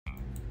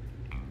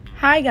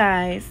Hi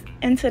guys,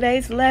 in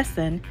today's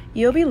lesson,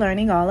 you'll be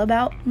learning all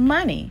about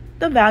money,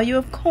 the value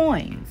of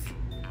coins.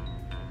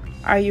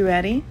 Are you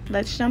ready?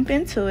 Let's jump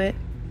into it.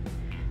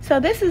 So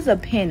this is a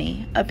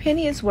penny. A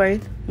penny is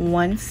worth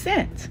 1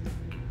 cent.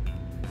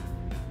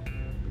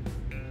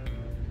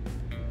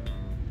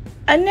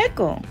 A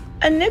nickel.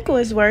 A nickel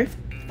is worth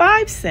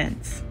 5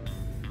 cents.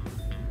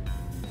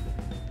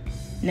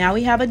 Now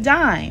we have a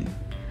dime.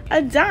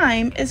 A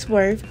dime is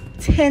worth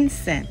 10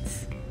 cents.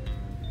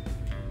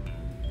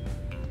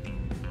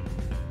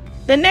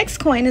 The next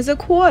coin is a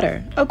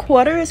quarter. A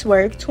quarter is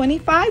worth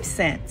 25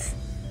 cents.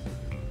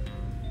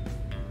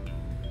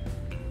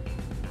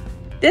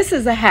 This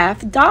is a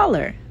half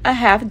dollar. A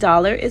half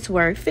dollar is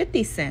worth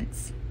 50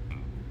 cents.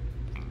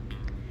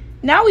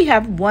 Now we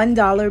have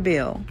 $1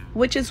 bill,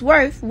 which is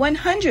worth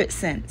 100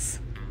 cents.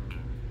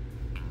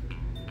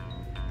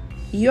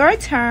 Your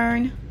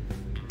turn.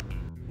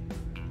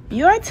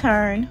 Your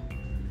turn.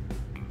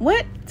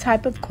 What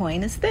type of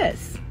coin is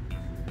this?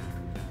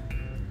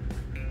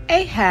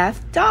 A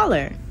half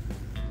dollar.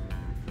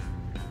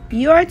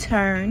 Your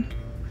turn.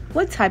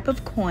 What type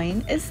of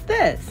coin is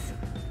this?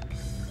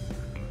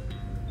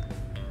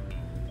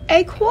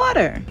 A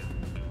quarter.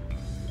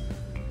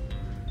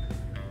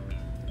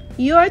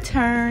 Your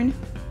turn.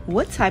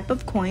 What type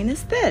of coin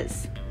is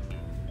this?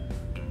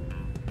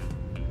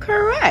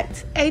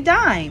 Correct, a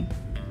dime.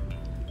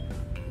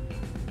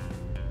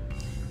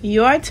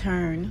 Your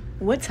turn.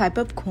 What type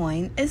of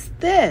coin is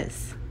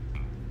this?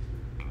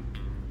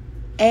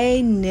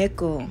 A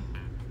nickel.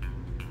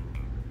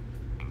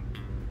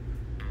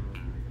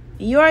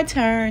 Your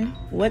turn.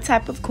 What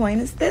type of coin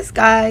is this,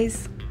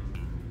 guys?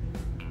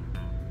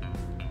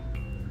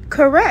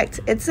 Correct,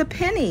 it's a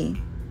penny.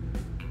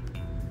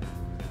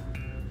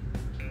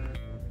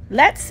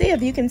 Let's see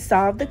if you can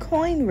solve the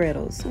coin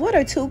riddles. What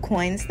are 2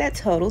 coins that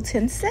total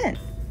 10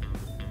 cents?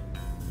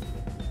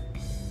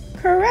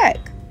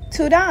 Correct,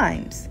 2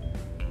 dimes.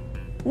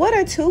 What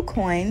are 2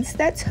 coins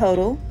that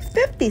total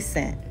 50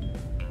 cents?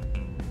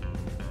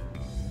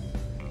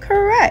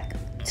 Correct,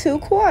 2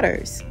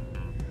 quarters.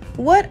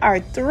 What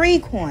are 3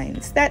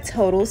 coins that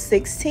total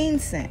 16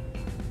 cents?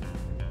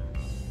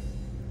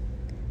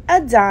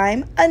 A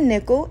dime, a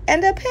nickel,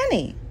 and a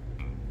penny.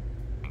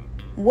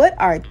 What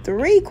are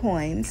 3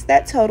 coins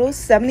that total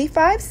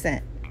 75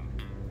 cents?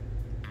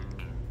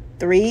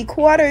 3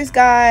 quarters,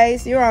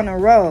 guys. You're on a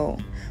roll.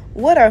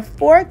 What are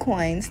 4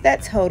 coins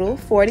that total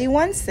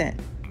 41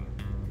 cents?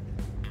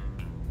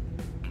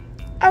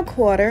 A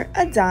quarter,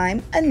 a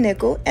dime, a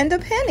nickel, and a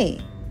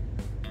penny.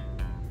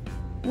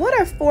 What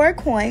are 4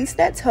 coins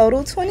that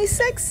total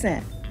 26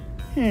 cents?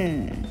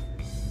 2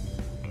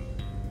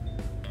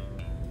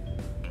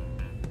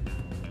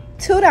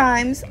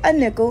 dimes, a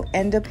nickel,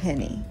 and a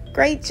penny.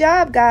 Great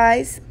job,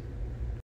 guys!